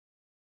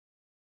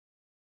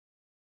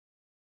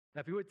Now,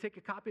 if you would take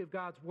a copy of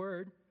God's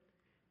Word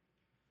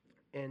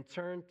and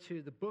turn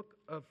to the book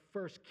of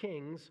 1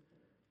 Kings,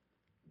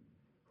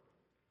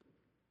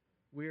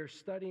 we are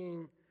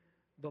studying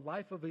the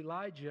life of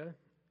Elijah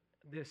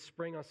this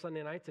spring on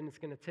Sunday nights, and it's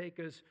going to take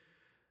us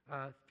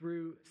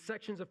through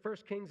sections of 1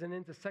 Kings and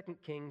into 2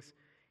 Kings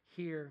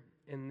here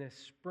in this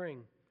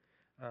spring.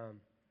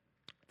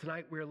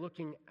 Tonight we're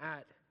looking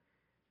at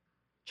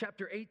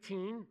chapter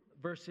 18,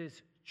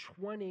 verses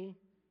 20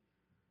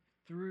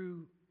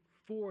 through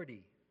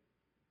 40.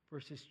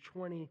 Verses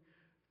 20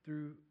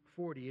 through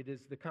 40. It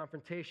is the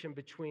confrontation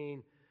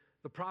between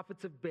the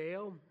prophets of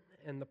Baal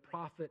and the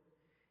prophet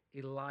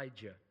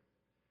Elijah.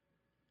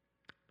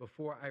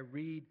 Before I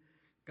read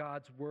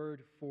God's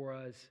word for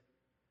us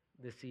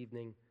this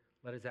evening,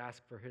 let us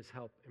ask for his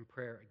help in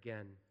prayer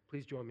again.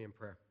 Please join me in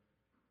prayer.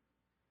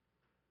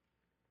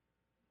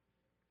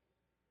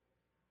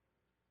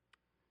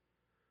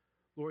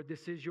 Lord,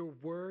 this is your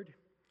word.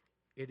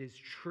 It is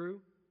true.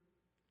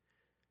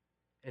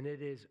 And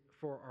it is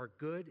for our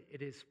good.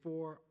 It is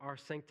for our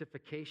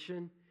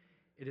sanctification.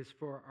 It is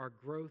for our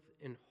growth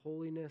in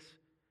holiness.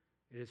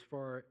 It is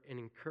for an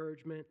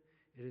encouragement.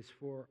 It is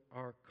for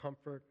our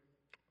comfort,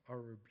 our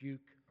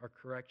rebuke, our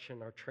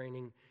correction, our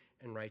training,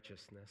 and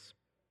righteousness.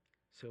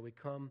 So we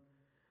come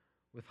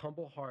with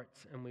humble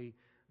hearts and we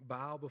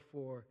bow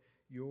before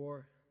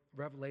your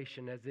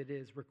revelation as it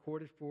is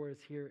recorded for us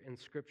here in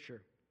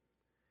Scripture.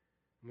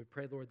 And we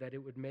pray, Lord, that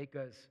it would make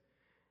us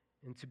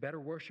into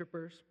better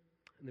worshipers,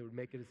 and they would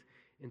make us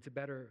into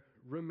better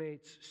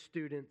roommates,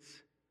 students,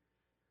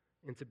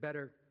 into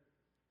better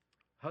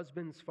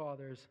husbands,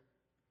 fathers,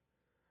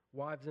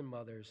 wives and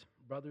mothers,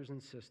 brothers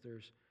and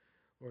sisters,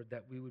 Lord,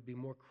 that we would be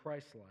more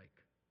Christ-like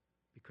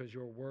because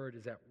your word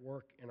is at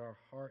work in our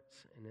hearts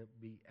and it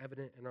will be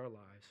evident in our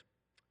lives.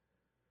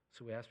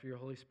 So we ask for your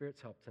Holy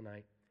Spirit's help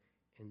tonight.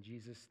 In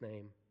Jesus'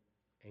 name,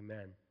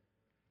 amen.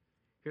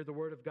 Hear the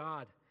word of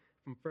God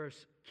from 1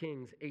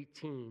 Kings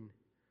 18,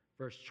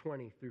 verse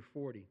 20 through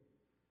 40.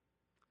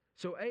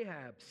 So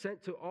Ahab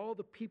sent to all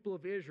the people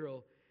of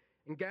Israel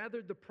and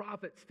gathered the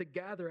prophets to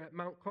gather at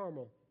Mount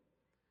Carmel.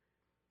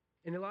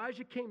 And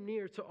Elijah came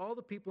near to all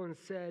the people and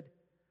said,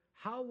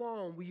 "How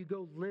long will you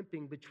go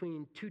limping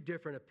between two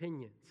different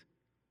opinions?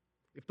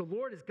 If the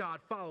Lord is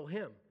God, follow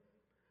him.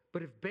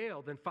 But if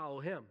Baal, then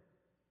follow him."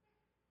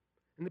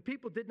 And the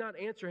people did not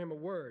answer him a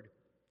word.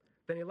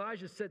 Then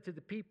Elijah said to the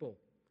people,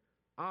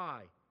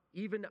 "I,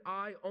 even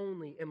I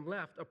only, am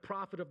left a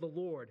prophet of the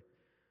Lord.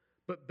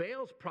 But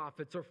Baal's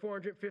prophets are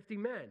 450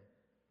 men.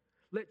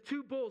 Let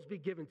 2 bulls be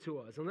given to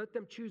us, and let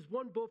them choose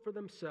 1 bull for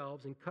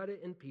themselves and cut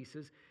it in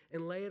pieces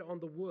and lay it on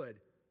the wood,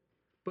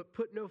 but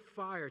put no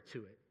fire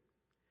to it.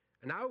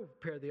 And I will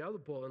prepare the other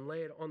bull and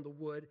lay it on the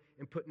wood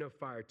and put no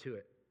fire to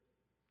it.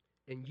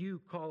 And you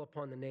call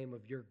upon the name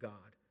of your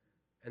God,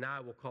 and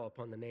I will call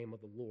upon the name of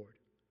the Lord.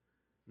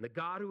 And the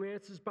God who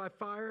answers by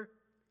fire,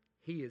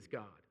 he is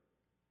God."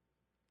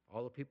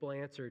 All the people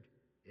answered,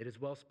 "It is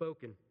well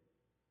spoken."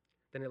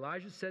 Then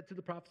Elijah said to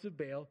the prophets of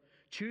Baal,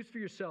 "Choose for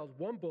yourselves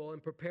 1 bull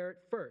and prepare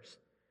it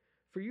first.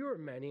 For you are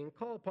many, and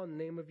call upon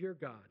the name of your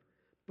God,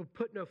 but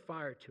put no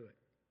fire to it."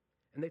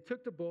 And they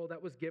took the bull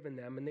that was given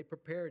them, and they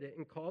prepared it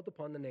and called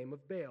upon the name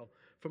of Baal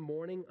from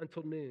morning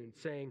until noon,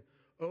 saying,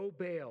 "O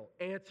Baal,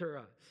 answer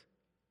us."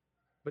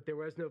 But there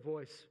was no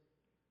voice,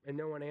 and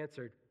no one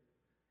answered.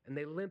 And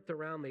they limped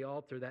around the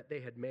altar that they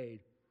had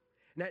made.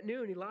 And at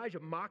noon Elijah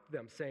mocked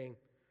them, saying,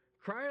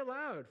 "Cry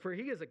aloud, for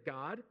he is a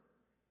god.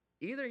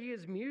 Either he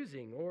is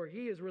musing, or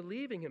he is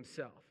relieving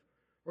himself,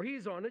 or he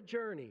is on a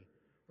journey,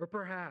 or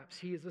perhaps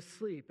he is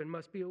asleep and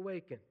must be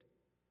awakened."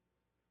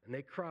 And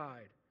they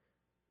cried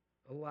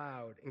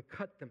aloud and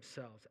cut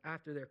themselves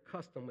after their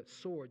custom with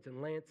swords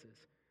and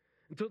lances,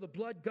 until the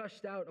blood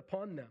gushed out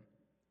upon them.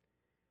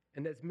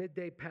 And as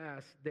midday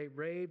passed, they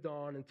raved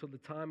on until the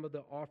time of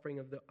the offering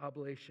of the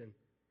oblation.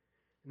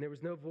 And there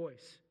was no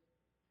voice.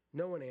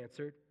 No one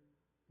answered.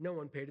 No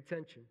one paid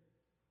attention.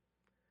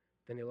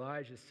 Then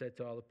Elijah said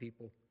to all the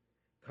people,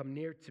 "Come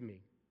near to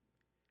me."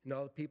 And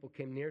all the people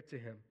came near to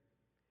him.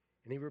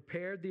 And he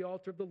repaired the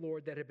altar of the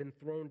Lord that had been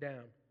thrown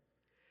down.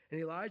 And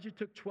Elijah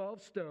took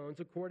 12 stones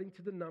according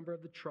to the number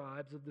of the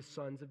tribes of the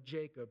sons of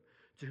Jacob,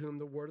 to whom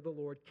the word of the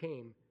Lord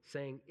came,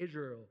 saying,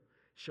 "Israel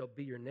shall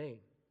be your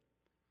name."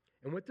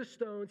 And with the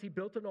stones he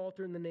built an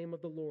altar in the name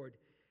of the Lord.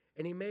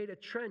 And he made a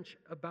trench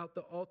about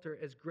the altar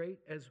as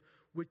great as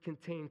would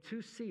contain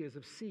 2 seahs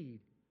of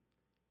seed.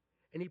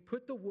 And he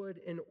put the wood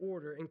in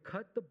order and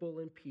cut the bull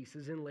in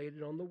pieces and laid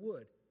it on the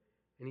wood.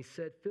 And he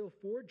said, "Fill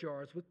 4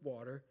 jars with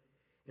water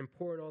and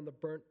pour it on the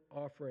burnt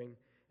offering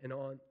and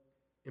on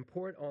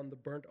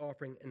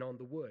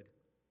the wood."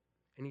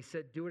 And he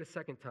said, "Do it a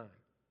second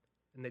time."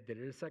 And they did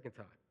it a second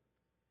time.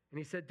 And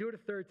he said, "Do it a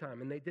third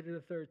time." And they did it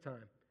a third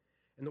time.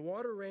 And the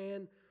water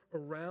ran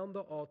around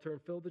the altar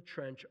and filled the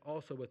trench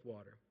also with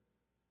water.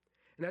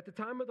 And at the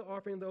time of the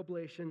offering of the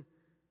oblation,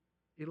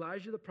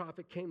 Elijah the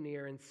prophet came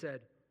near and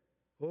said,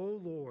 "O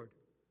Lord,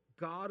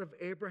 God of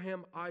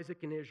Abraham,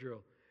 Isaac, and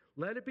Israel,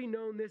 Let it be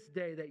known this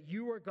day that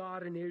you are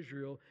God in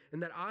Israel,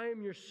 and that I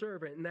am your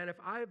servant, and that if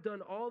I have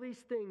done all these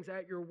things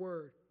at your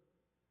word,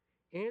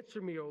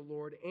 answer me, O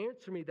Lord,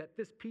 answer me, that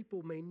this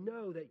people may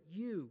know that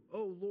you,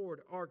 O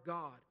Lord, are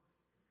God,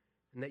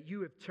 and that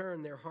you have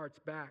turned their hearts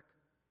back.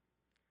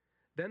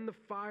 Then the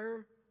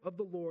fire of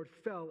the Lord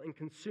fell and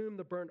consumed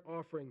the burnt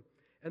offering,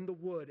 and the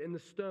wood, and the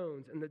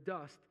stones, and the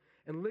dust,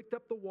 and licked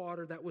up the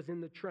water that was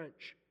in the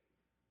trench.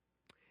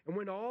 And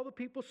when all the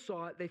people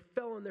saw it, they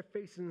fell on their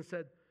faces and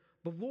said,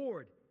 the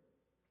Lord,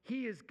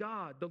 He is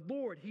God. The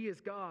Lord, He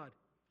is God.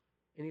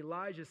 And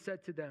Elijah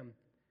said to them,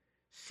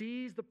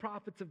 seize the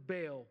prophets of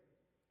Baal.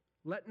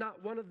 Let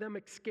not one of them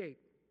escape.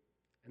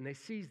 And they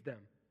seized them.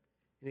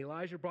 And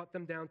Elijah brought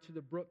them down to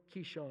the brook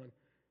Kishon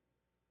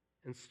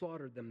and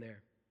slaughtered them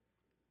there.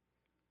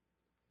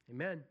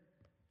 Amen.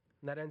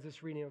 And that ends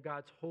this reading of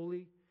God's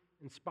holy,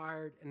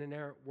 inspired, and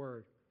inerrant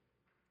word.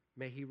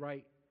 May He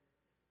write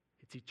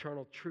its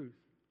eternal truth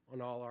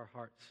on all our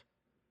hearts.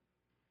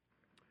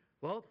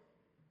 Well,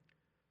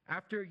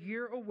 after a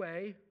year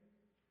away,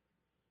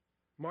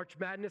 March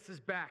Madness is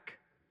back.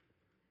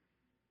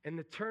 And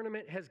the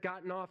tournament has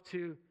gotten off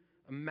to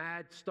a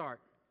mad start.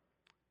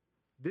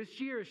 This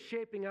year is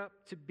shaping up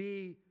to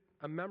be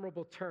a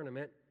memorable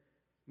tournament.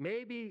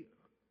 Maybe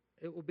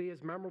it will be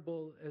as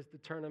memorable as the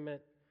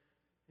tournament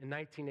in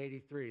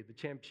 1983, the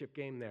championship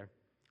game there.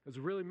 It was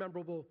a really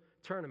memorable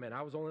tournament.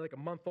 I was only like a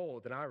month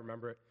old, and I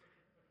remember it.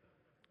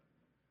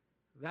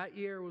 That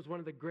year was one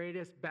of the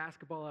greatest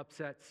basketball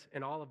upsets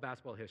in all of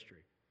basketball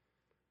history.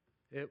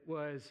 It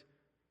was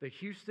the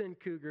Houston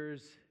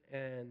Cougars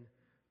and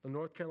the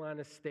North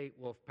Carolina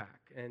State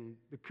Wolfpack, and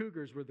the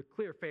Cougars were the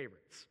clear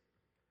favorites.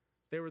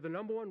 They were the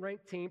number one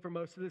ranked team for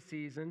most of the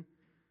season.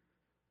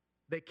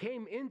 They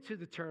came into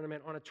the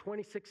tournament on a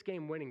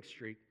 26-game winning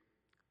streak.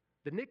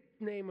 The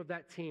nickname of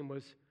that team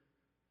was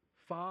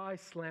Phi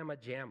Slamma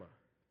Jamma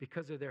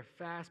because of their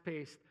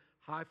fast-paced,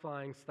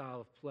 high-flying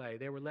style of play.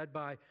 They were led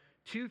by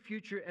two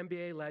future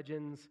NBA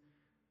legends.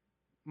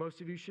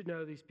 Most of you should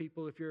know these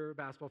people if you're a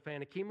basketball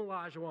fan, Hakeem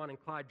Olajuwon and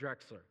Clyde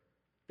Drexler.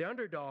 The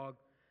underdog,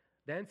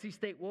 the NC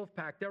State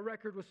Wolfpack, their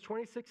record was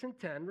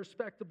 26-10,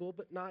 respectable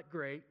but not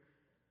great.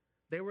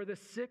 They were the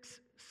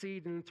sixth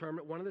seed in the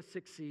tournament, one of the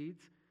six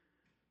seeds.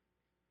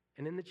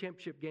 And in the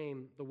championship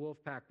game, the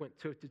Wolfpack went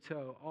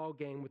toe-to-toe all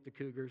game with the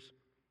Cougars.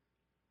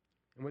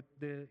 And with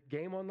the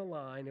game on the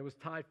line, it was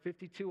tied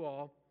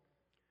 52-all.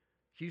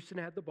 Houston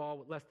had the ball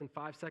with less than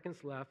 5 seconds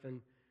left,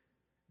 and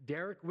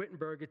Derek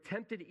Wittenberg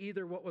attempted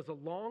either what was a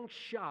long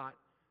shot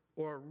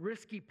or a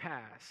risky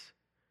pass.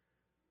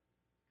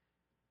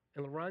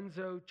 And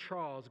Lorenzo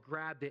Charles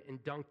grabbed it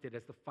and dunked it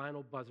as the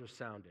final buzzer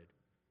sounded.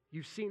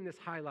 You've seen this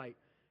highlight,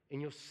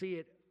 and you'll see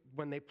it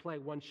when they play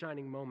One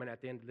Shining Moment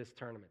at the end of this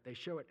tournament. They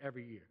show it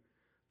every year.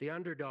 The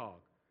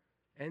underdog,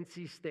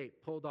 NC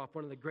State, pulled off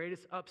one of the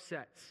greatest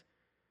upsets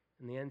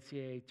in the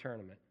NCAA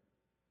tournament.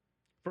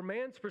 From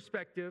man's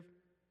perspective,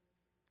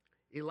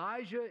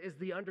 Elijah is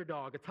the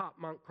underdog atop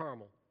Mount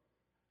Carmel.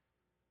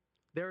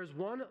 There is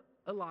one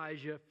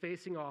Elijah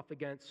facing off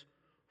against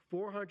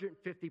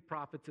 450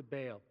 prophets of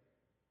Baal.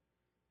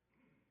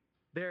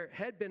 There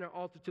had been an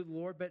altar to the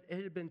Lord, but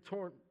it had been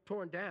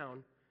torn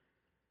down.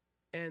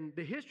 And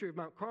the history of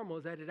Mount Carmel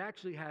is that it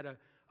actually had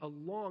a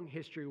long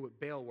history with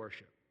Baal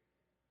worship.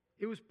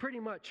 It was pretty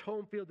much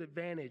home field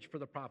advantage for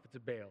the prophets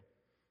of Baal.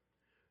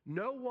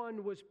 No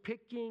one was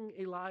picking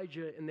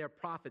Elijah in their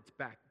prophet's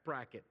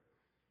bracket.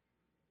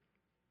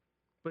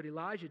 But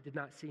Elijah did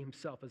not see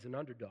himself as an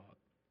underdog.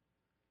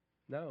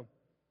 No.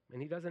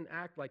 And he doesn't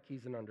act like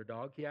he's an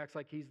underdog. He acts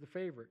like he's the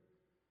favorite.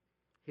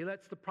 He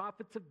lets the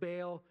prophets of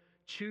Baal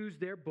choose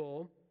their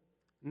bull,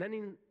 and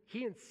then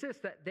he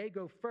insists that they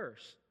go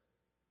first.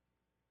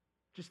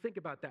 Just think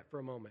about that for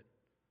a moment.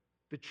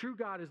 The true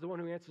God is the one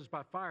who answers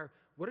by fire.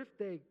 What if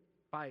they,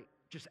 by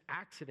just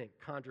accident,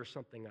 conjure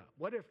something up?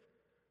 What if,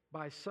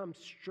 by some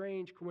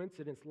strange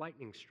coincidence,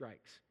 lightning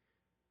strikes?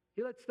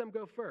 He lets them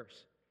go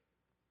first.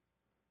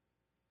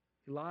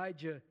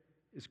 Elijah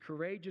is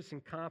courageous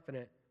and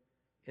confident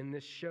in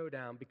this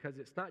showdown because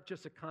it's not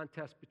just a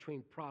contest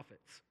between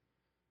prophets.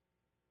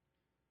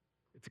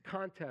 It's a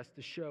contest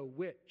to show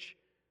which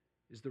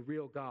is the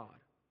real God.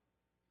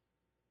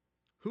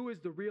 Who is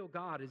the real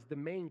God is the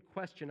main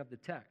question of the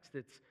text.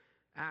 It's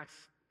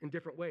asked in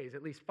different ways,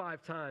 at least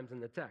 5 times in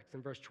the text,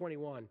 in verse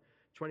 21,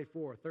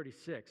 24,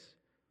 36,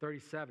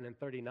 37, and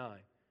 39.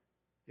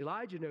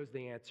 Elijah knows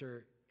the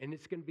answer, and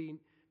it's going to be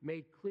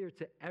made clear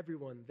to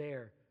everyone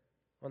there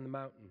on the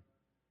mountain.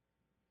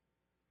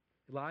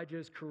 Elijah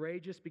is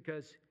courageous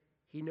because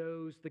he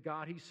knows the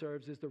God he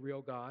serves is the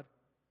real God.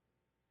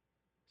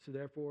 So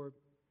therefore,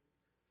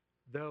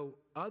 though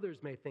others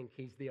may think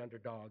he's the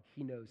underdog,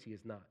 he knows he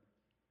is not.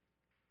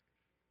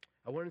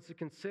 I want us to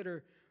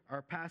consider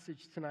our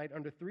passage tonight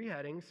under 3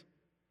 headings.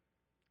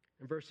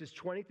 In verses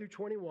 20 through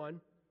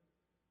 21,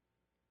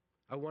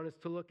 I want us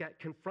to look at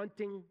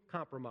confronting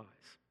compromise.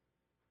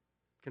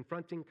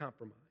 Confronting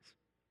compromise.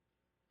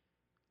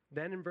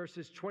 Then in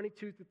verses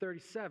 22 through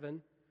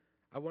 37,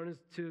 I want us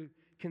to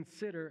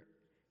consider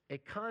a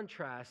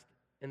contrast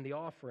in the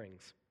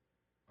offerings.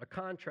 a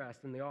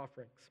contrast in the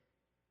offerings.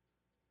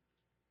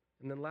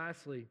 And then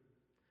lastly,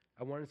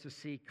 I want us to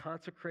see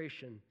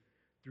consecration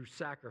through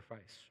sacrifice.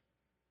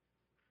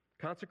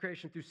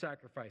 Consecration through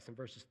sacrifice in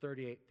verses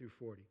 38 through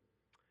 40.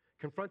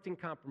 Confronting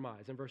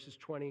compromise in verses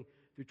 20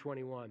 through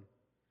 21.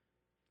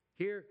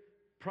 Here,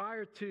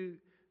 prior to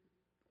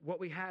what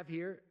we have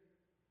here,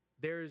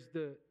 there's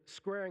the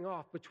squaring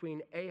off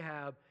between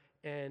Ahab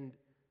and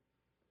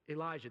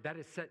Elijah. That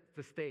has set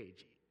the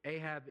stage.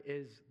 Ahab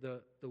is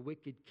the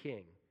wicked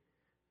king.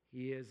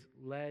 He has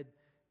led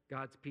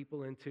God's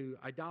people into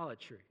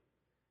idolatry.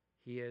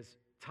 He has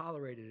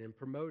tolerated and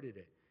promoted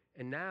it.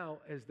 And now,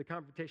 as the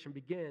confrontation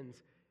begins,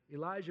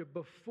 Elijah,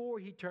 before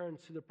he turns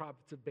to the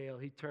prophets of Baal,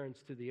 he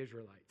turns to the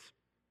Israelites.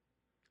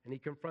 And he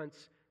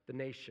confronts the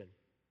nation.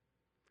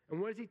 And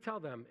what does he tell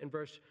them in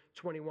verse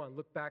 21?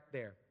 Look back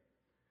there,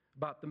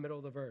 about the middle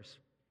of the verse.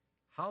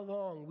 How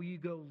long will you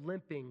go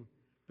limping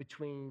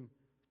between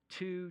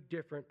two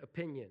different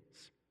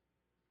opinions?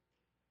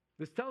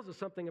 This tells us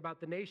something about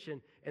the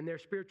nation and their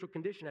spiritual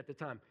condition at the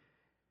time.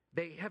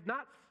 They have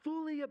not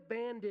fully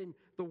abandoned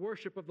the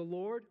worship of the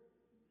Lord,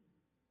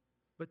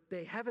 but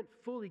they haven't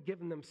fully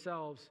given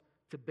themselves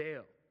to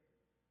Baal.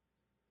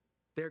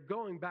 They're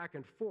going back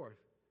and forth.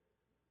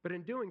 But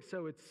in doing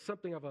so, it's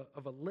something of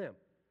a limp.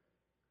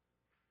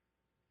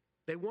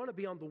 They want to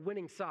be on the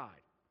winning side.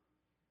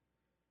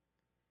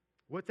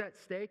 What's at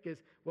stake is,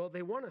 well,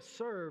 they want to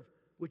serve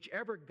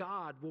whichever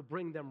God will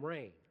bring them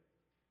rain.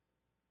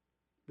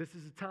 This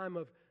is a time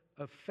of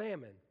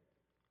famine.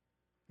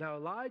 Now,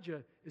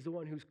 Elijah is the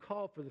one who's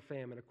called for the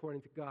famine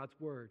according to God's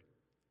word.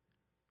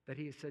 That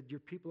he has said,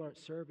 your people aren't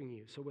serving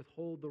you, so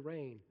withhold the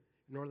rain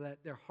in order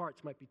that their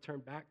hearts might be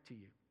turned back to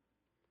you.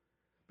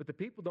 But the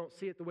people don't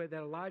see it the way that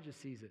Elijah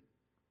sees it.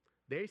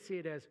 They see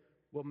it as,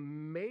 well,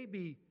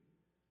 maybe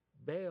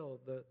Baal,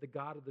 the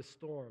god of the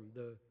storm,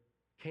 the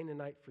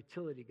Canaanite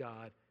fertility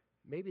god,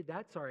 maybe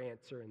that's our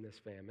answer in this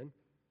famine.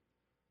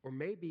 Or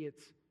maybe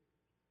it's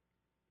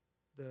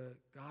the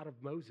God of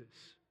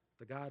Moses,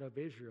 the God of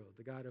Israel,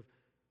 the God of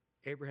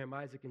Abraham,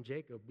 Isaac, and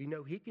Jacob. We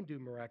know he can do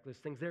miraculous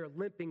things. They're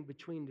limping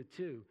between the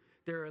two.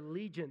 Their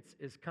allegiance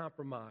is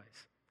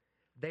compromised.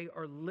 They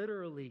are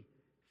literally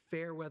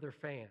fair weather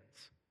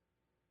fans.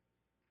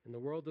 In the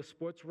world of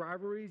sports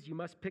rivalries, you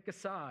must pick a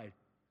side.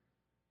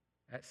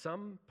 At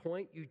some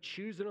point, you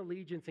choose an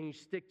allegiance and you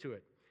stick to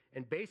it.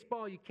 In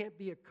baseball, you can't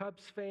be a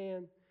Cubs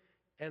fan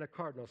and a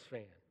Cardinals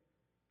fan,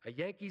 a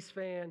Yankees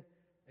fan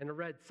and a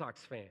Red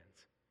Sox fan.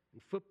 In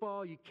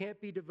football, you can't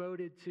be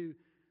devoted to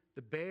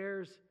the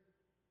Bears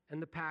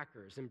and the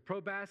Packers. In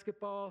pro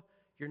basketball,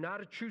 you're not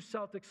a true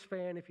Celtics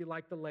fan if you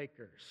like the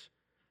Lakers.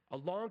 A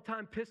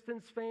longtime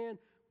Pistons fan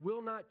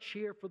will not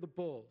cheer for the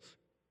Bulls.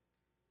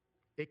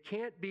 It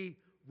can't be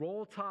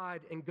Roll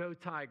Tide and Go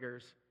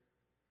Tigers.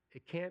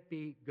 It can't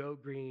be Go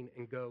Green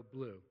and Go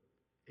Blue.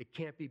 It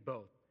can't be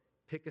both.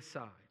 Pick a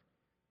side.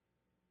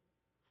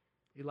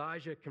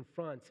 Elijah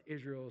confronts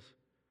Israel's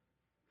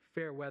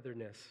fair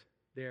weatherness,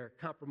 their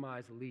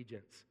compromised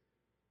allegiance.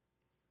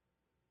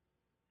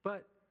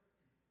 But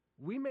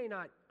we may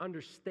not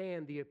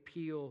understand the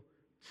appeal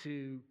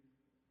to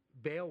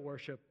Baal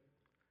worship.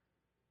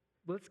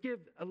 Let's give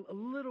a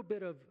little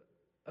bit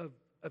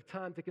of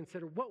time to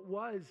consider what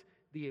was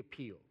the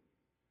appeal.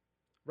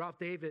 Ralph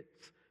Davis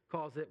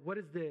calls it, what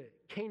is the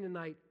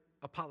Canaanite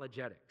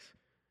apologetics?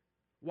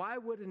 Why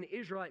would an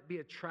Israelite be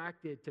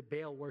attracted to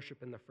Baal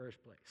worship in the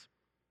first place?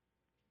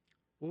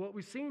 Well, what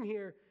we've seen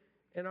here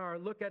in our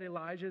look at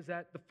Elijah is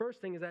that the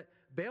first thing is that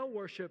Baal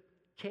worship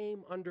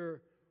came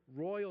under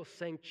royal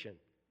sanction.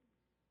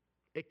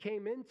 It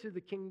came into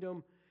the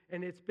kingdom,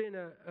 and it's been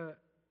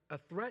a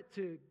threat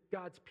to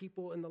God's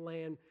people in the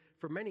land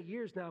for many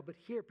years now, but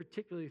here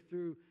particularly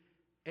through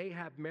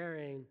Ahab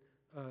marrying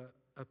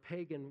a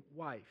pagan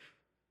wife,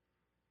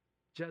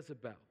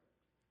 Jezebel.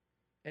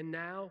 And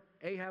now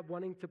Ahab,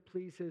 wanting to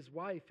please his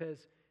wife,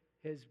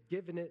 has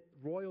given it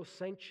royal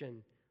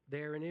sanction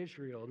there in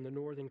Israel, in the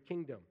northern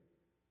kingdom.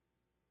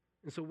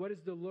 And so what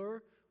is the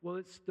lure? Well,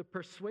 it's the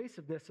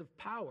persuasiveness of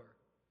power.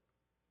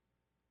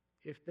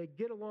 If they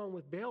get along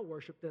with Baal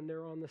worship, then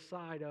they're on the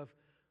side of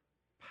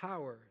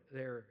power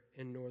there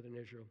in northern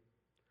Israel.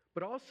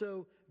 But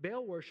also,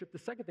 Baal worship, the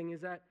second thing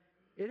is that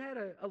it had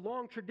a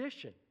long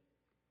tradition.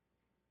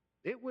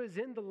 It was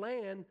in the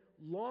land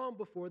long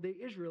before the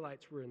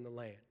Israelites were in the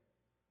land.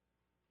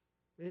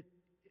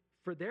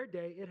 For their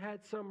day, it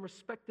had some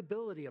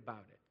respectability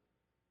about it.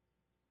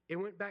 It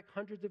went back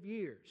hundreds of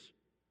years.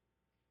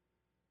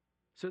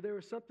 So there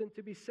was something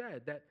to be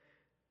said that,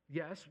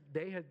 yes,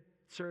 they had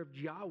served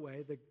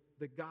Yahweh,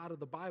 the God of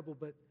the Bible,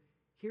 but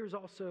here's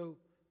also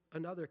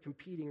another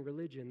competing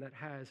religion that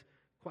has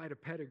quite a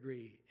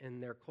pedigree in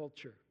their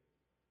culture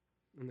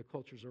and the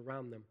cultures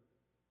around them.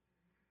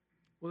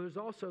 Well, there's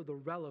also the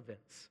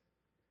relevance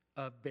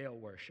of Baal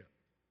worship.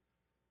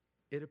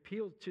 It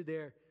appealed to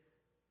their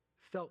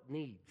felt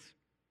needs,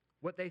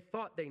 what they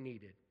thought they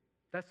needed.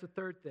 That's the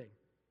third thing.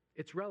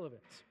 It's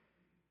relevance.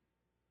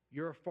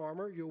 You're a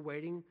farmer, you're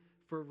waiting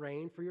for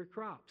rain for your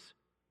crops.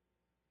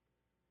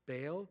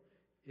 Baal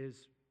is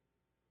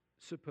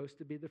supposed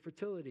to be the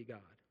fertility god.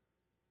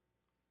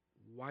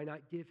 Why not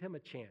give him a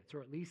chance,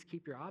 or at least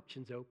keep your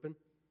options open?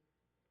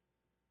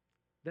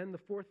 Then the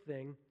fourth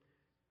thing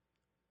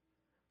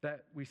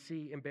that we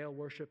see in Baal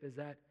worship is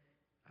that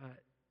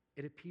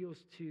it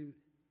appeals to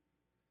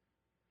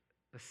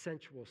a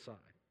sensual side.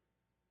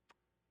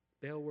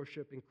 Baal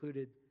worship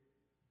included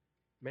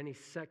many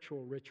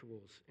sexual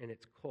rituals in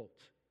its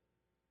cult.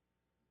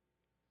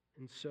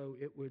 And so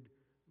it would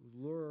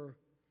lure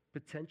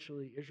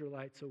potentially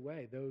Israelites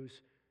away,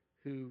 those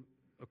who,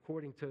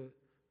 according to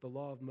the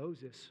law of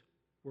Moses,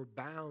 were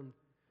bound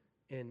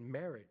in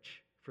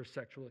marriage for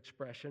sexual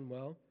expression.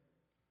 Well,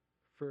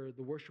 for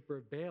the worshiper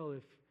of Baal,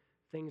 if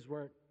things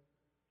weren't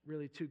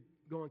really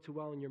going too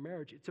well in your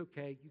marriage, it's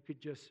okay. You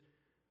could just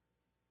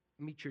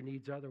meet your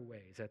needs other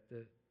ways at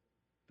the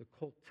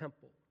cult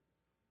temple.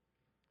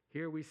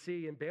 Here we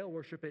see in Baal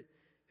worship, it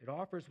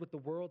offers what the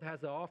world has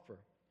to offer: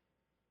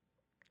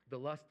 the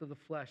lust of the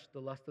flesh, the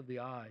lust of the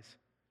eyes,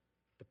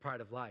 the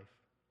pride of life,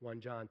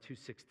 1 John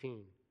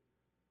 2:16.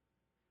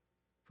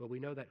 But we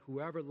know that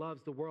whoever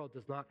loves the world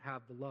does not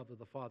have the love of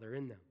the Father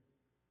in them,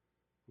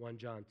 1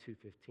 John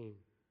 2:15.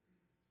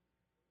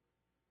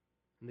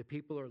 And the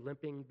people are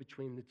limping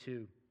between the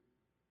two.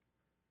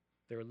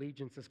 Their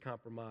allegiance is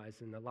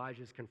compromised, and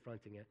Elijah is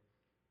confronting it.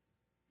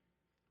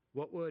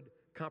 What would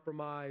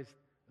compromised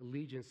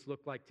allegiance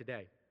look like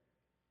today?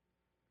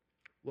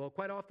 Well,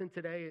 quite often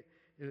today,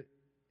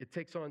 it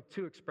takes on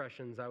two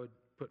expressions I would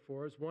put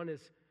forward. One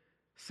is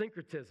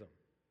syncretism.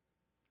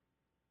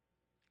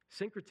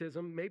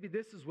 Syncretism, maybe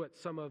this is what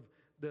some of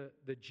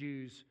the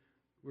Jews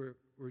were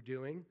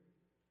doing.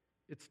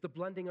 It's the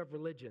blending of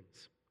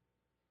religions.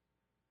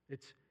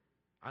 It's,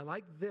 I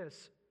like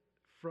this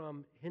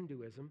from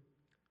Hinduism.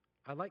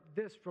 I like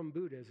this from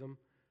Buddhism.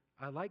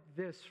 I like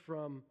this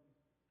from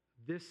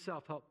this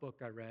self-help book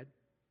I read,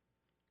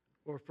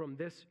 or from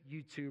this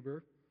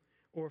YouTuber,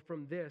 or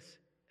from this,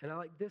 and I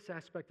like this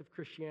aspect of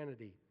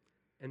Christianity,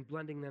 and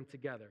blending them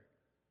together.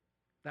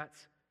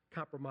 That's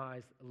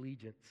compromised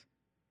allegiance.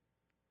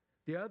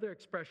 The other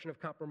expression of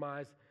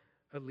compromised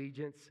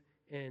allegiance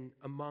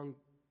among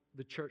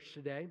the church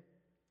today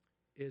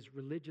is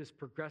religious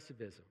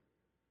progressivism.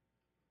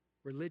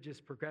 Religious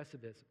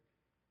progressivism.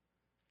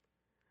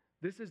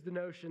 This is the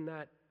notion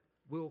that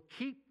we'll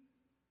keep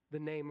the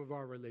name of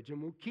our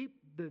religion, we'll keep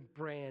the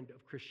brand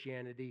of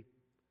Christianity,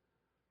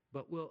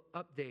 but we'll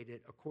update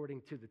it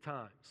according to the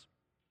times.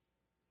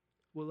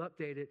 We'll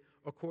update it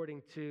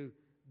according to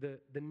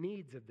the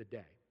needs of the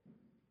day,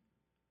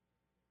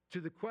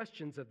 to the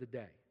questions of the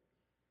day.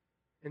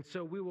 And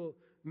so we will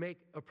make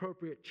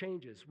appropriate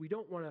changes. We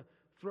don't want to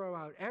throw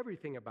out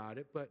everything about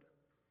it, but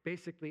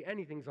basically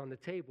anything's on the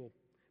table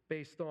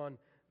based on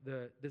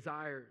the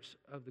desires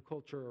of the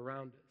culture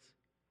around us.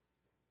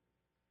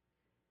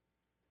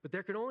 But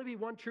there can only be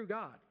one true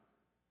God.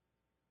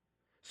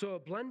 So a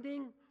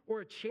blending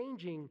or a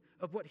changing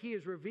of what he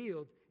has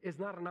revealed is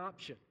not an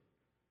option.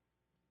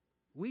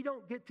 We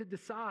don't get to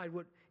decide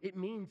what it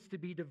means to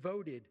be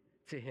devoted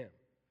to him.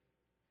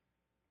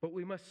 But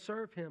we must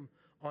serve him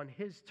on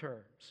his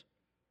terms.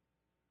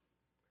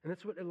 And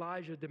that's what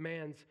Elijah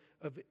demands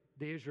of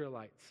the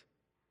Israelites,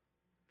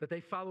 that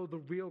they follow the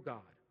real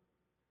God.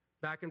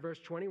 Back in verse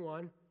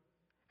 21,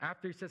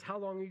 after he says, how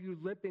long are you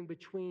limping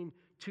between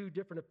two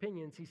different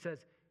opinions? He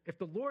says, if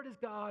the Lord is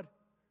God,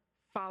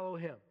 follow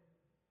him.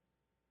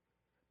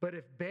 But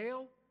if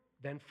Baal,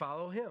 then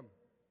follow him.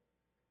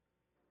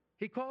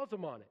 He calls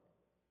them on it.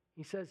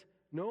 He says,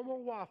 no more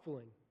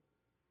waffling.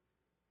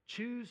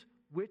 Choose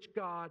which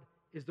God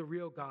is the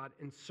real God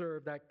and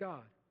serve that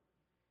God.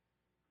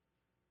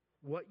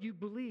 What you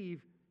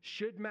believe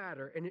should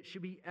matter, and it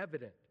should be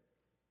evident.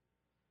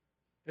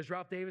 As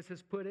Ralph Davis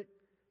has put it,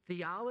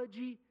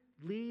 theology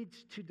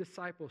leads to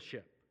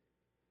discipleship.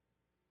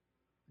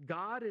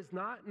 God is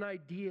not an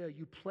idea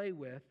you play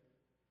with,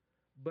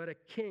 but a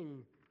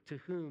king to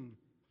whom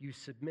you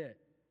submit.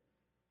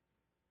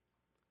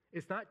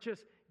 It's not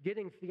just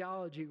getting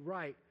theology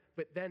right,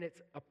 but then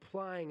it's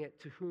applying it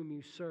to whom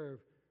you serve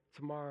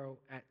tomorrow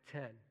at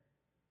 10,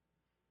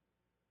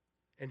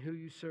 and who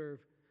you serve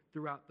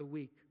throughout the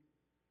week.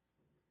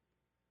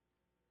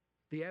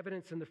 The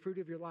evidence and the fruit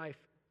of your life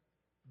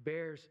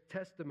bears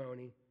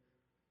testimony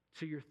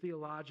to your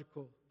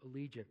theological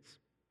allegiance.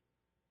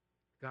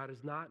 God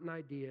is not an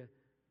idea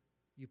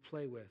you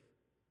play with,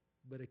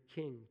 but a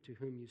king to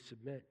whom you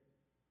submit.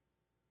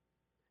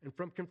 And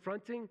from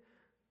confronting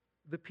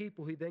the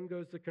people, he then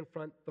goes to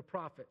confront the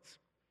prophets.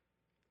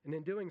 And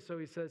in doing so,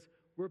 he says,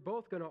 we're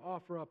both going to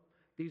offer up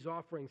these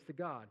offerings to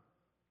God.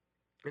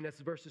 And that's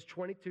verses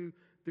 22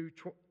 through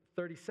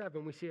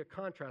 37. We see a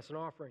contrast, an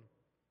offering.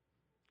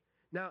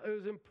 Now, it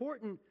was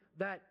important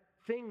that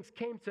things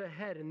came to a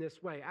head in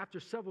this way. After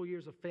several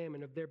years of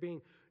famine, of there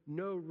being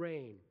no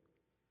rain,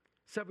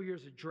 several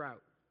years of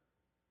drought,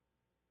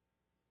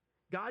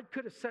 God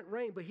could have sent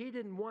rain, but he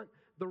didn't want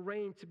the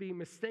rain to be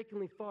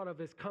mistakenly thought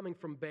of as coming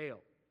from Baal.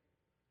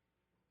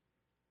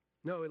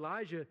 No,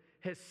 Elijah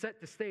has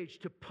set the stage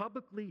to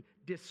publicly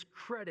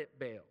discredit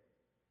Baal.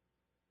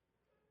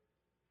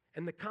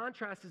 And the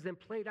contrast is then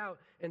played out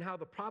in how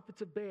the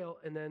prophets of Baal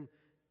and then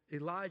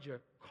Elijah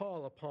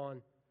call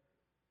upon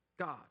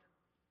God.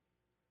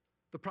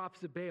 The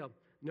prophets of Baal,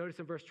 notice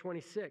in verse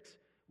 26,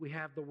 we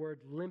have the word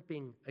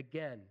limping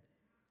again.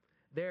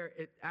 There,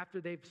 after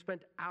they've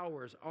spent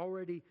hours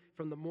already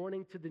from the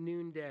morning to the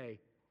noonday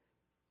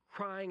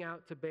crying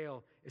out to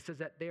Baal, it says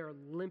that they are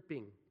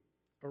limping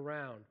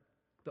around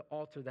the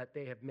altar that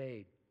they have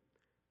made.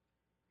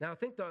 Now, I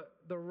think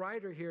the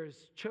writer here has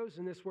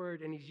chosen this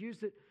word, and he's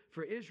used it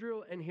for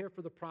Israel and here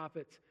for the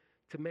prophets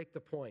to make the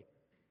point.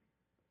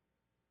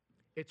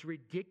 It's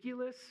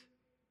ridiculous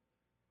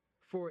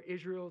for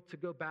Israel to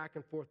go back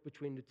and forth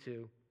between the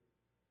two,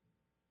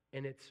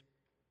 and it's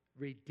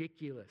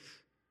ridiculous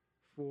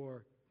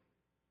for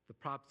the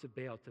prophets of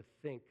Baal to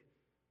think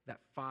that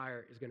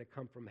fire is going to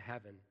come from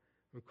heaven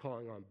when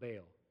calling on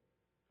Baal.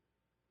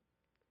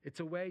 It's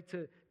a way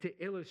to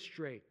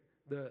illustrate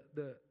the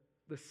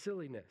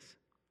silliness,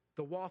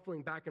 the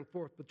waffling back and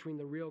forth between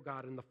the real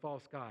God and the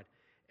false God.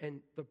 And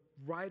the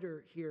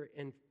writer here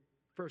in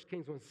 1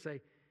 Kings wants to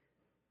say,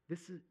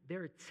 this is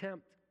their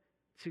attempt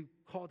to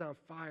call down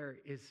fire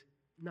is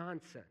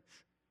nonsense.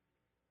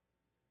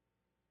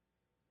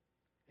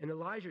 And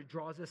Elijah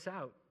draws this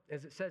out,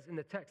 as it says in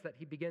the text, that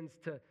he begins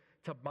to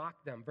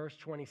mock them. Verse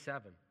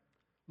 27.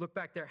 Look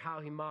back there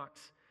how he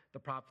mocks the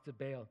prophets of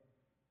Baal.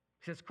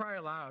 He says, cry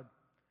aloud,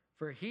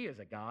 for he is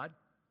a god.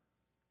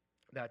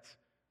 That's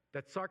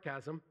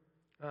sarcasm.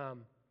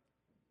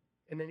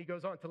 And then he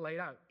goes on to lay it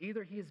out.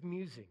 Either he is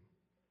musing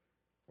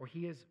or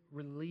he is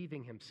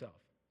relieving himself.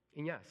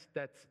 And yes,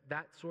 that's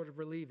that sort of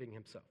relieving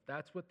himself.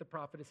 That's what the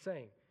prophet is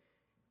saying.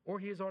 Or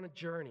he is on a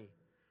journey.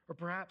 Or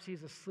perhaps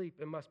he's asleep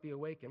and must be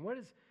awakened. What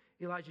is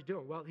Elijah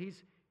doing? Well,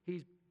 he's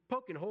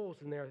poking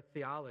holes in their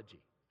theology.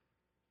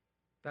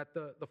 That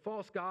the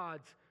false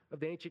gods of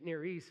the ancient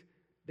Near East,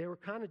 they were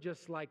kind of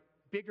just like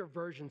bigger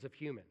versions of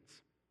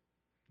humans.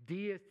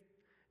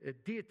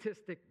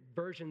 Deitistic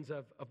versions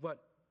of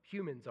what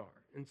humans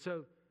are. And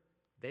so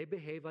they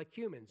behave like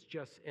humans,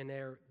 just in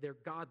their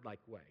godlike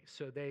way.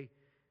 So they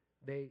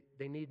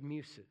need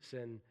muses,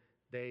 and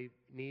they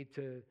need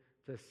to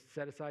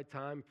set aside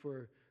time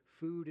for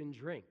food and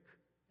drink,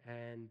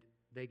 and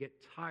they get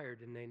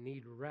tired and they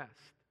need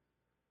rest.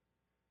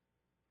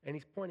 And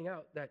he's pointing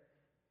out that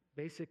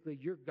basically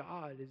your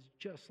God is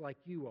just like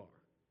you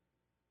are.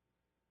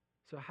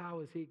 So how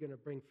is he going to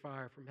bring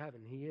fire from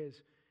heaven? He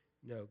is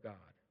no God.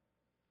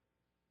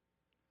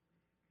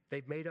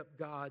 They've made up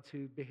gods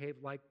who behave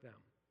like them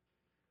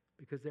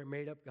because they're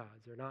made up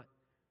gods. They're not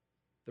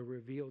the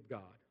revealed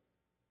God.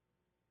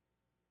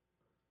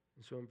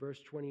 And so in verse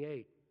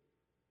 28,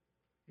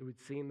 it would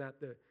seem that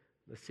the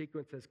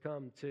sequence has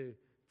come to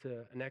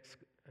an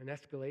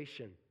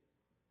escalation.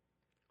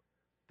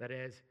 That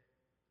as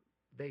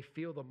they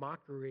feel the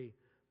mockery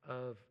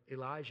of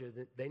Elijah,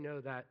 that they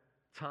know that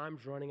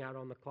time's running out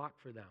on the clock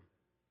for them.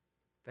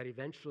 That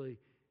eventually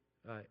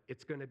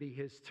it's going to be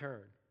his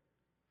turn.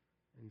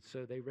 And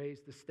so they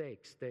raise the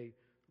stakes. They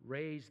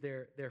raise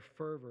their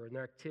fervor and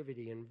their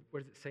activity. And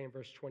what does it say in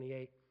verse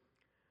 28?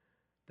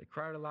 They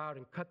cried aloud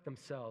and cut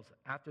themselves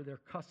after their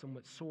custom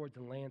with swords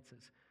and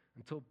lances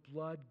until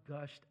blood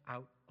gushed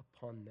out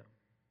upon them.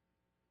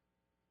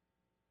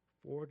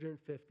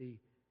 450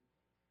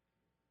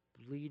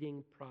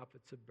 bleeding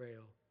prophets of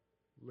Baal,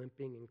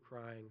 limping and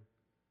crying.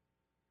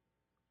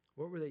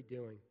 What were they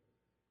doing?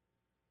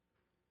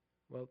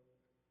 Well,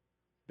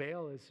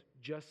 Baal is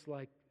just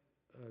like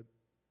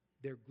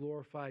their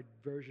glorified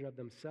version of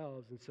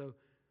themselves. And so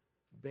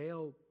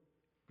Baal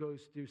goes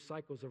through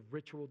cycles of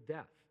ritual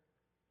death,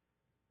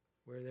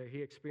 where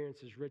he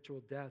experiences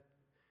ritual death,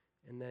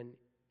 and then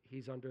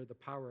he's under the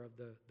power of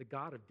the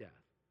god of death.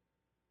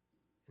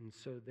 And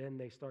so then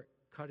they start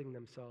cutting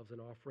themselves and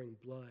offering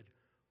blood,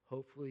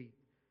 hopefully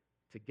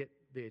to get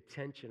the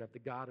attention of the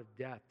god of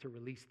death to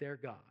release their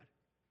god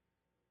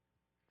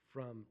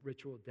from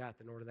ritual death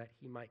in order that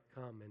he might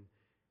come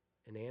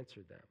and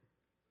answer them.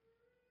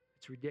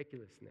 It's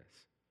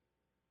ridiculousness.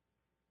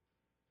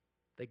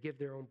 They give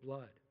their own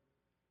blood.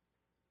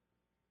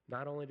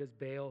 Not only does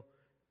Baal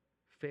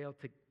fail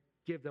to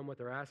give them what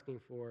they're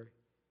asking for,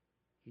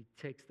 he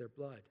takes their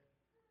blood.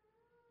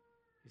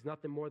 He's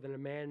nothing more than a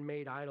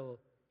man-made idol.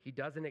 He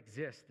doesn't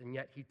exist, and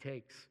yet he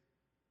takes.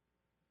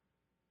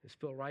 As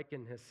Phil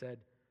Ryken has said,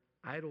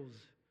 idols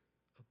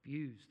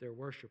abuse their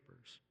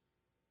worshipers.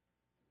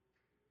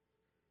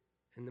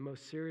 In the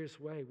most serious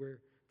way, we're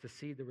to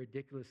see the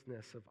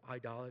ridiculousness of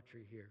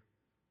idolatry here.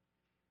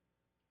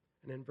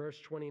 And in verse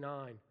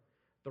 29,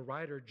 the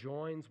writer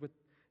joins with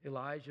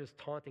Elijah's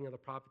taunting of the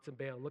prophets of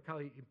Baal. Look how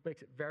he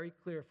makes it very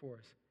clear for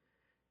us.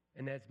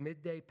 And as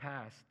midday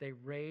passed, they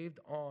raved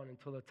on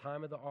until the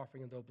time of the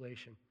offering of the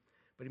oblation.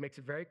 But he makes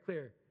it very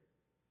clear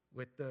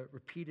with the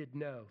repeated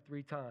no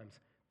 3 times.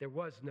 There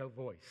was no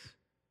voice.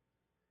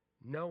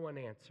 No one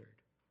answered.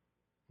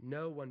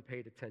 No one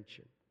paid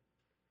attention.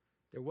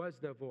 There was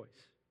no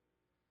voice.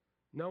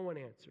 No one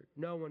answered.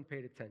 No one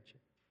paid attention.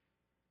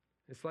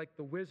 It's like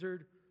the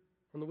wizard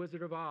on The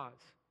Wizard of Oz.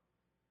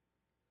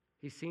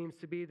 He seems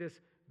to be this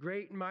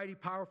great and mighty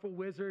powerful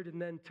wizard,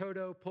 and then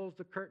Toto pulls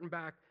the curtain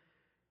back,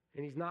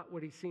 and he's not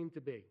what he seemed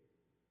to be.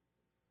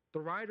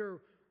 The writer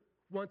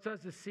wants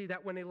us to see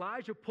that when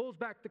Elijah pulls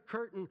back the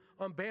curtain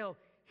on Baal,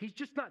 he's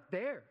just not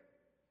there.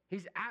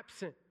 He's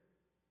absent.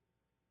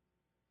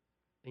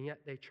 And yet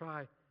they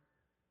try,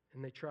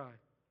 and they try.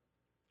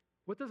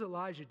 What does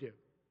Elijah do?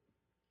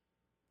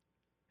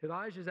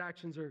 Elijah's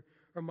actions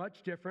are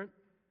much different,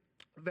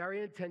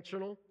 very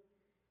intentional.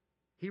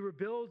 He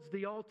rebuilds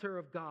the altar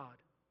of God.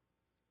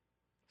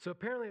 So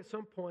apparently at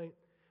some point,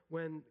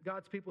 when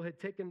God's people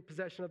had taken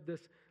possession of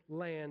this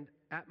land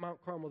at Mount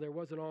Carmel, there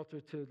was an altar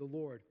to the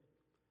Lord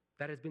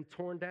that has been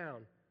torn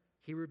down.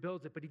 He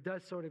rebuilds it, but he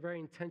does so in a very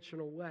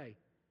intentional way.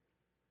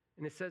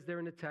 And it says there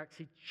in the text,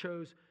 he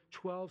chose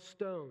 12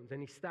 stones and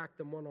he stacked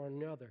them one on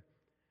another.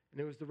 And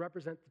it was to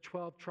represent the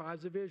 12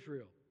 tribes of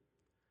Israel.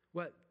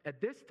 Well,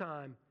 at this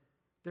time,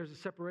 there's a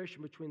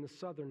separation between the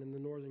southern and the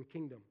northern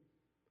kingdom.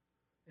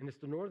 And it's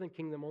the northern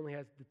kingdom only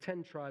has the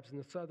 10 tribes, and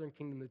the southern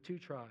kingdom, the 2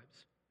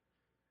 tribes.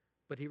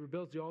 But he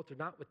rebuilds the altar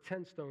not with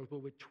 10 stones, but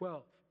with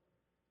 12.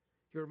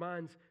 He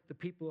reminds the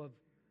people of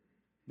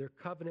their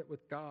covenant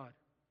with God,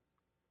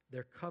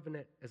 their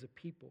covenant as a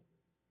people.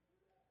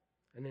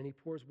 And then he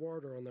pours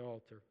water on the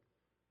altar.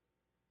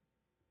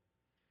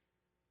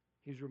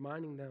 He's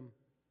reminding them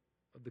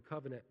of the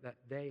covenant that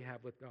they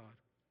have with God.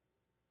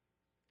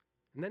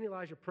 And then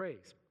Elijah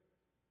prays.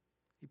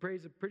 He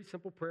prays a pretty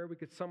simple prayer. We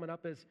could sum it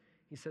up as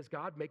he says,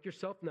 God, make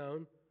yourself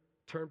known,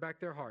 turn back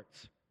their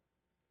hearts.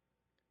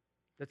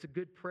 That's a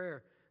good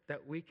prayer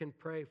that we can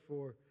pray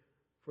for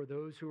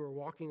those who are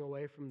walking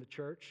away from the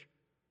church,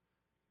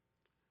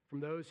 from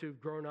those who've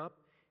grown up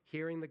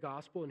hearing the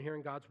gospel and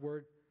hearing God's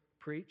word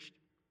preached,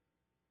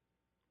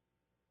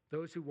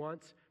 those who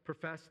once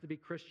professed to be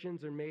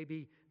Christians, or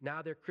maybe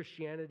now their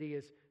Christianity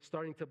is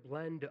starting to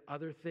blend to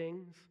other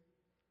things,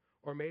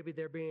 or maybe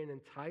they're being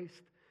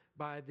enticed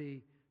by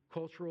the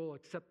cultural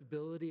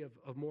acceptability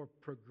of more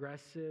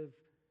progressive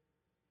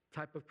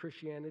type of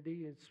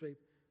Christianity, and say,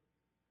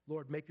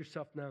 Lord, make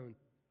yourself known.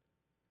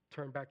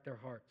 Turn back their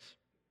hearts.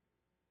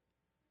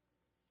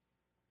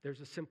 There's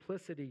a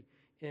simplicity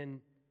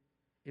in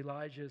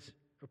Elijah's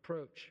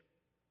approach.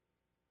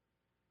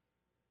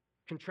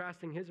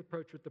 Contrasting his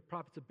approach with the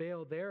prophets of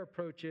Baal, their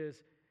approach is,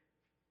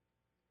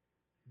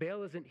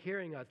 Baal isn't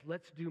hearing us,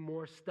 let's do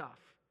more stuff.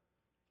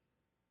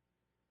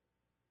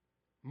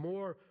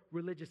 More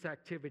religious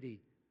activity,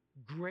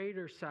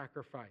 greater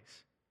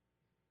sacrifice.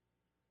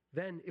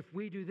 Then if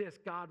we do this,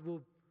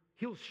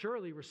 He'll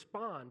surely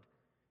respond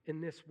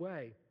in this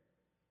way.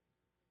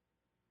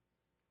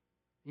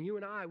 And you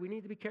and I, we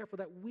need to be careful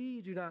that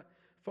we do not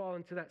fall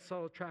into that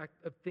subtle trap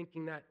of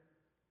thinking that,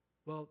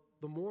 well,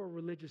 the more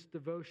religious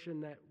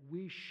devotion that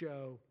we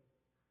show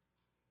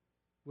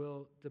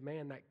will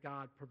demand that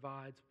God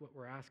provides what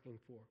we're asking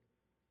for.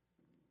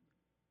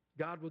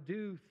 God will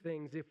do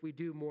things if we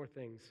do more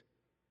things.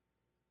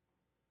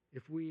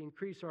 If we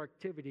increase our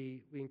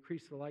activity, we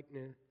increase the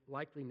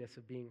likeliness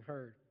of being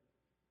heard.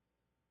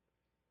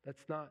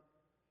 That's not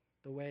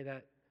the way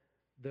that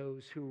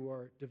those who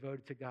are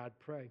devoted to God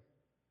pray.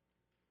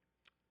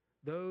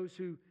 Those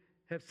who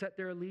have set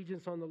their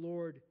allegiance on the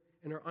Lord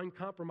and are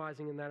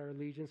uncompromising in that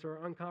allegiance,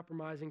 are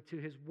uncompromising to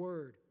his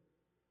word.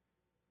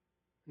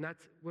 And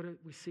that's what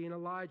we see in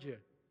Elijah.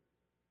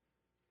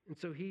 And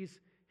so his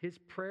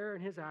prayer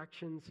and his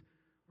actions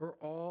are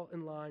all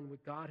in line with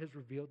what God has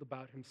revealed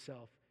about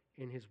himself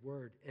in his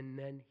word. And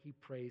then he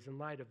prays in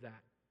light of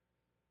that.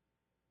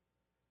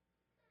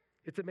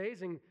 It's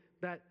amazing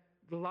that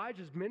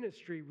Elijah's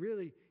ministry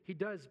really, he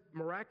does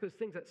miraculous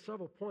things at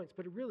several points,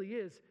 but it really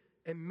is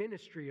a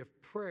ministry of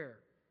prayer.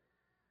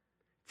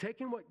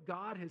 Taking what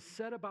God has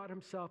said about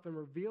himself and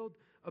revealed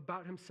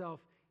about himself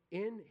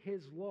in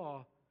his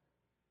law,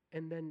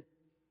 and then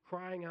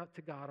crying out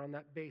to God on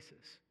that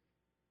basis.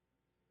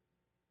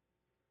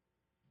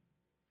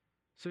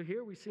 So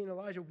here we see in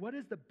Elijah, what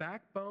is the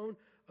backbone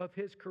of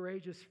his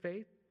courageous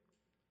faith?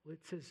 Well,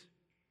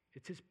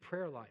 it's his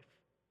prayer life.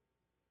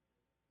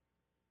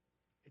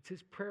 It's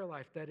his prayer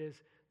life that is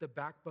the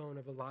backbone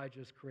of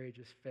Elijah's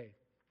courageous faith.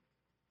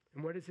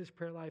 And what is his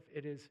prayer life?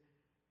 It's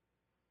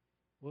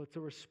a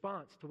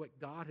response to what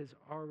God has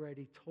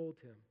already told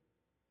him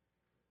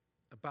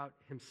about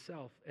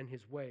himself and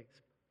his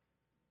ways.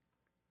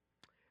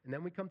 And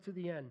then we come to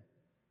the end.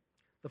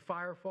 The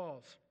fire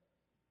falls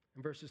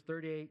in verses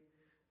 38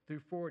 through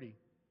 40.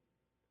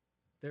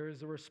 There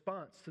is a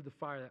response to the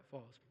fire that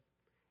falls.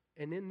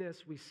 And in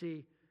this we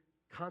see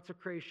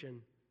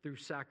consecration through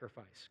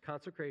sacrifice.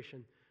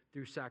 Consecration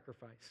through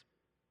sacrifice.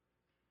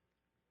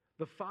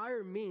 The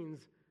fire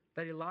means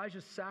that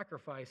Elijah's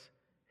sacrifice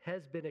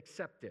has been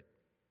accepted.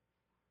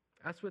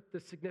 That's what the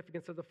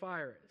significance of the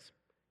fire is.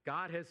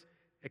 God has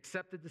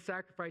accepted the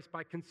sacrifice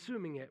by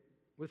consuming it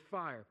with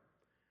fire.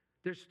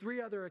 There's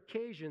 3 other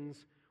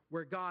occasions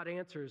where God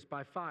answers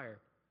by fire.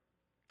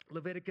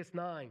 Leviticus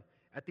 9,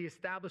 at the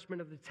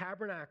establishment of the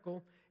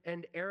tabernacle,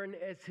 and Aaron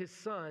as his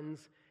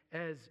sons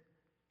as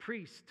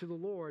priests to the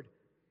Lord,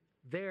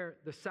 there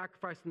the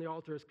sacrifice on the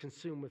altar is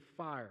consumed with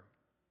fire.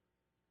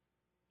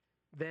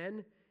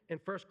 Then In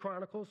 1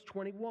 Chronicles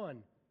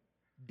 21,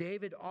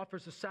 David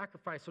offers a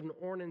sacrifice on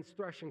Ornan's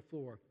threshing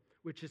floor,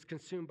 which is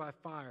consumed by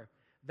fire.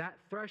 That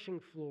threshing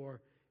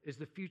floor is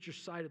the future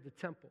site of the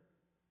temple.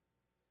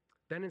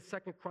 Then in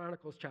 2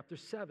 Chronicles chapter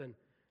 7,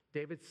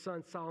 David's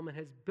son Solomon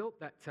has built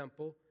that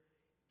temple.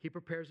 He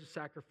prepares a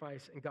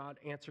sacrifice, and God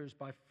answers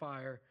by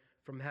fire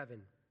from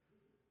heaven.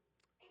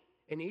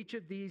 In each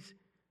of these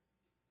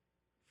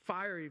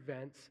fire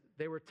events,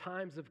 there were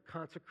times of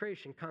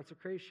consecration.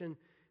 Consecration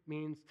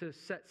means to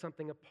set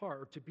something apart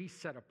or to be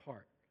set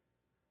apart.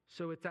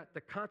 So it's at the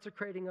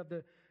consecrating of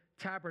the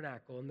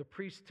tabernacle and the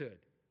priesthood,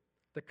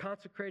 the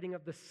consecrating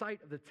of the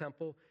site of the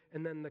temple,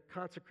 and then the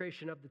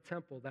consecration of the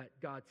temple that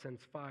God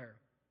sends fire.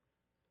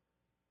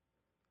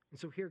 And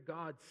so here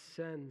God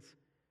sends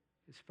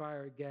his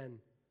fire again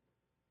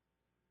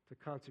to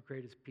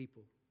consecrate his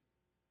people,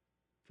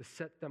 to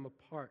set them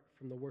apart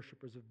from the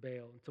worshipers of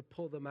Baal, and to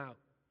pull them out.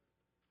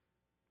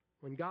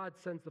 When God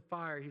sends the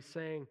fire, he's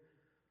saying,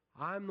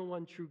 I'm the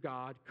one true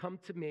God. Come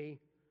to me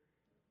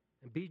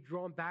and be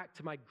drawn back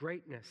to my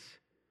greatness,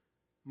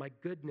 my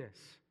goodness.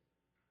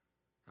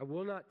 I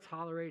will not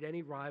tolerate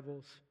any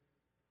rivals.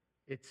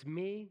 It's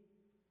me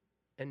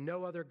and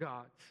no other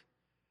gods.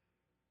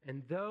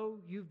 And though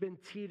you've been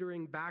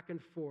teetering back and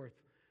forth,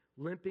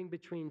 limping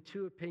between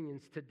two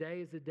opinions, today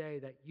is the day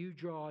that you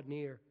draw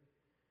near.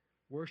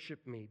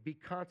 Worship me. Be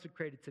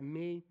consecrated to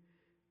me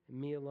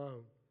and me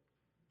alone.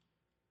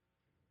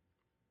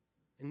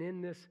 And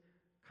in this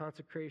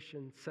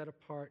consecration set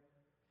apart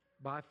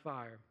by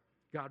fire,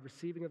 God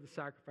receiving of the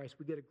sacrifice,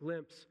 we get a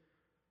glimpse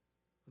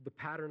of the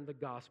pattern of the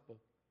gospel.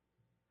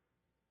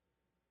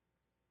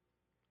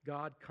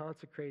 God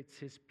consecrates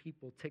his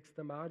people, takes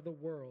them out of the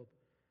world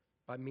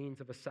by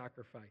means of a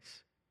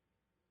sacrifice.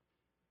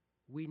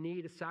 We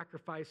need a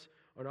sacrifice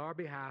on our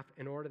behalf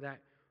in order that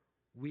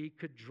we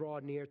could draw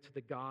near to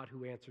the God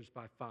who answers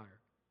by fire.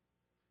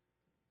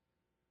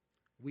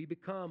 We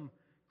become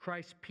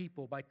Christ's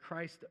people by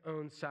Christ's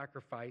own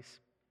sacrifice,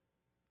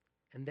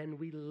 and then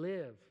we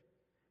live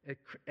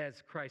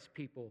as Christ's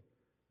people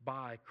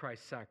by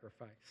Christ's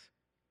sacrifice.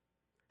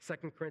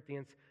 2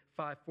 Corinthians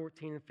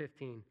 5:14 and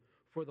 15.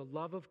 For the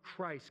love of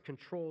Christ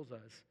controls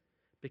us,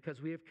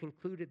 because we have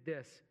concluded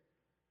this,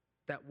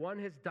 that one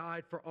has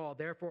died for all,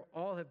 therefore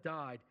all have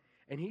died.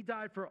 And he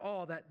died for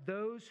all, that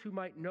those who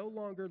might no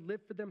longer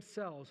live for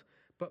themselves,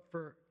 but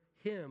for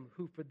him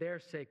who for their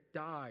sake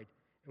died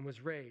and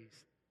was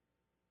raised.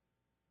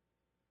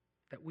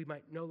 That we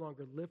might no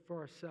longer live for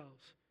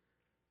ourselves,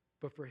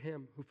 but for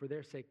him who for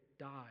their sake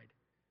died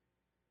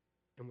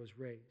and was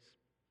raised.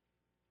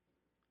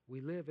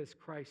 We live as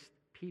Christ's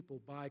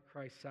people by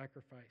Christ's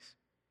sacrifice.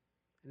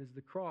 It is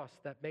the cross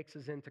that makes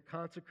us into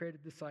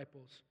consecrated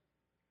disciples.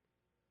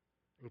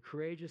 And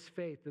courageous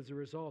faith is a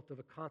result of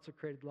a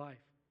consecrated life.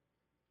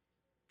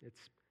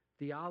 It's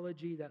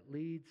theology that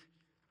leads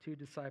to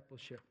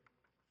discipleship.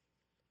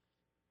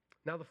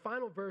 Now, the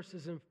final verse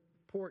is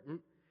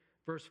important.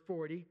 Verse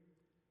 40.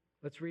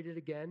 Let's read it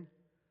again.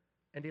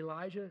 And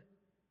Elijah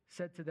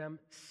said to them,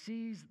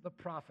 seize the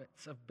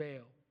prophets of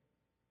Baal.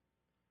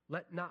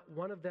 Let not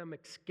one of them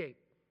escape.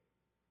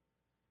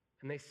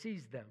 And they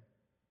seized them.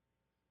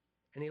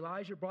 And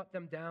Elijah brought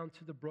them down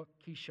to the brook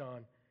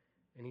Kishon,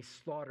 and he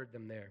slaughtered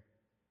them there.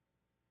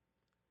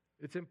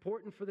 It's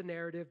important for the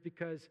narrative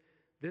because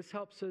this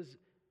helps us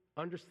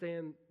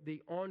understand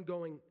the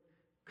ongoing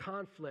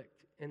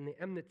conflict and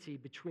the enmity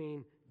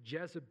between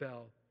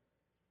Jezebel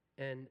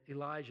and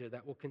Elijah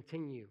that will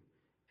continue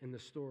in the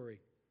story.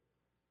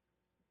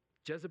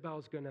 Jezebel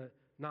is going to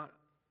not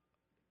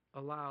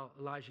allow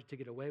Elijah to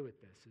get away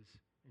with this, is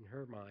in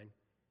her mind.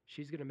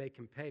 She's going to make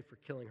him pay for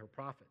killing her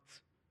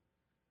prophets.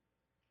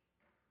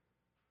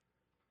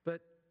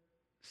 But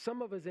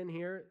some of us in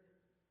here,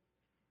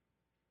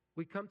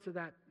 we come to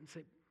that and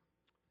say,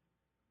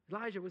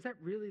 Elijah, was that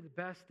really the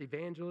best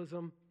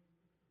evangelism?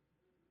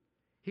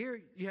 Here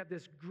you have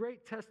this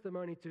great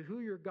testimony to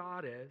who your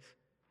God is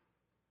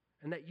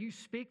and that you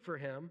speak for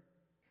him,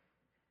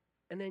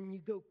 and then you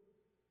go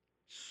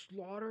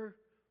slaughter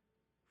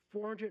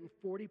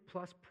 440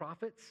 plus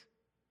prophets?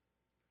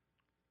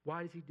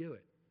 Why does he do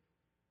it?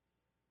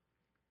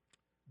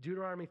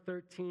 Deuteronomy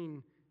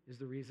 13 is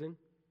the reason.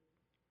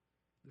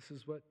 This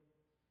is what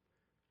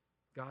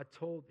God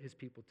told his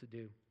people to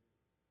do.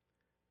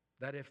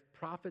 That if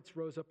prophets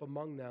rose up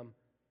among them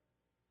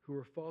who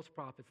were false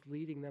prophets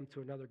leading them to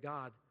another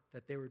god,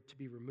 that they were to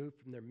be removed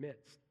from their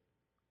midst.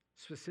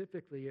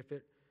 Specifically, if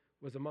it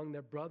was among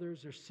their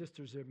brothers or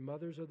sisters, their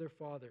mothers or their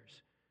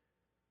fathers,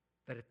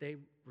 that if they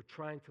were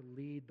trying to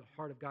lead the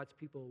heart of God's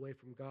people away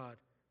from God,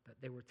 that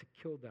they were to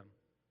kill them.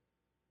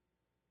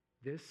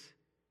 This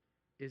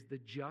is the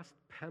just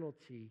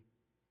penalty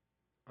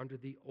under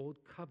the old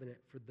covenant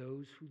for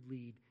those who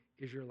lead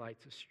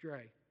Israelites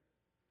astray.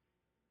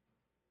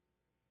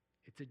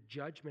 It's a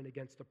judgment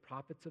against the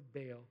prophets of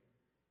Baal,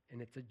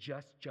 and it's a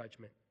just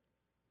judgment.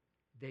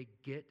 They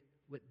get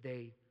what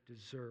they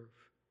deserve.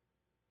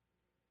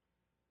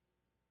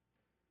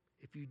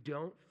 If you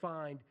don't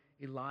find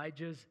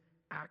Elijah's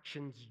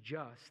actions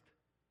just,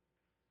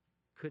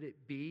 could it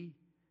be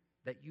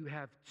that you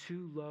have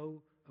too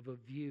low of a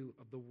view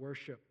of the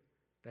worship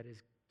that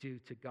is due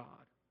to God.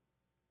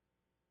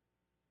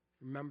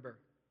 Remember,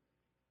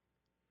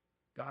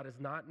 God is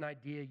not an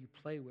idea you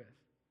play with,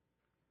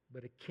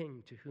 but a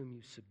king to whom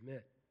you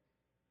submit.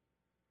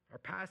 Our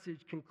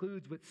passage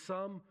concludes with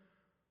some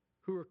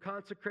who are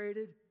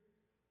consecrated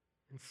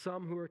and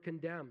some who are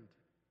condemned.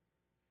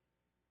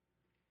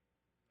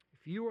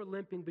 If you are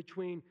limping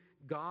between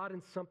God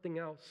and something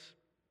else,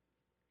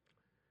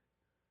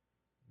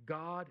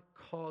 God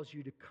calls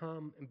you to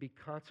come and be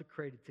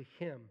consecrated to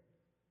Him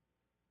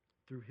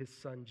through His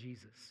Son,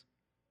 Jesus.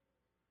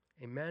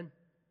 Amen.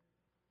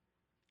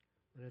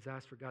 Let us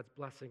ask for God's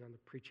blessing on the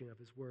preaching of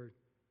His word.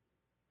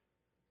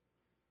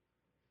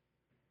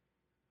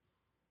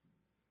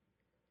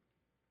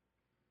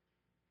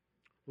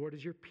 Lord,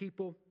 as your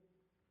people,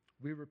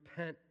 we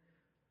repent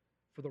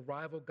for the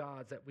rival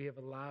gods that we have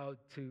allowed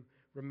to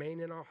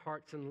remain in our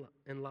hearts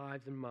and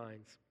lives and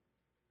minds.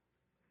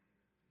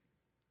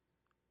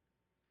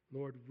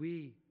 Lord,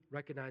 we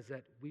recognize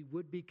that we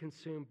would be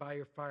consumed by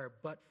your fire,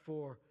 but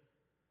for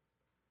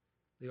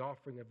the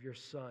offering of your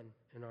Son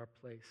in our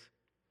place.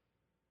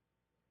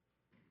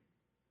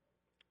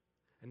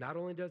 And not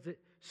only does it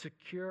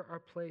secure our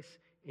place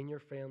in your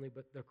family,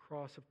 but the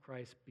cross of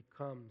Christ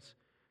becomes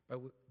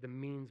the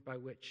means by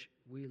which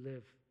we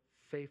live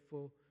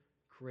faithful,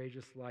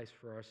 courageous lives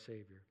for our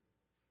Savior.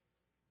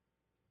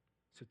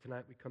 So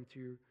tonight we come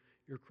to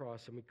your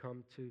cross and we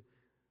come to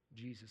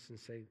Jesus and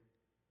say,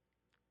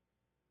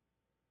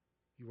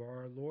 you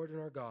are our Lord and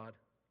our God,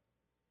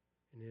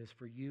 and it is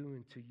for you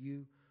and to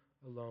you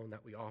alone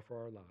that we offer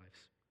our lives.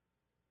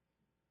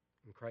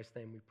 In Christ's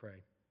name we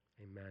pray.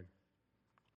 Amen.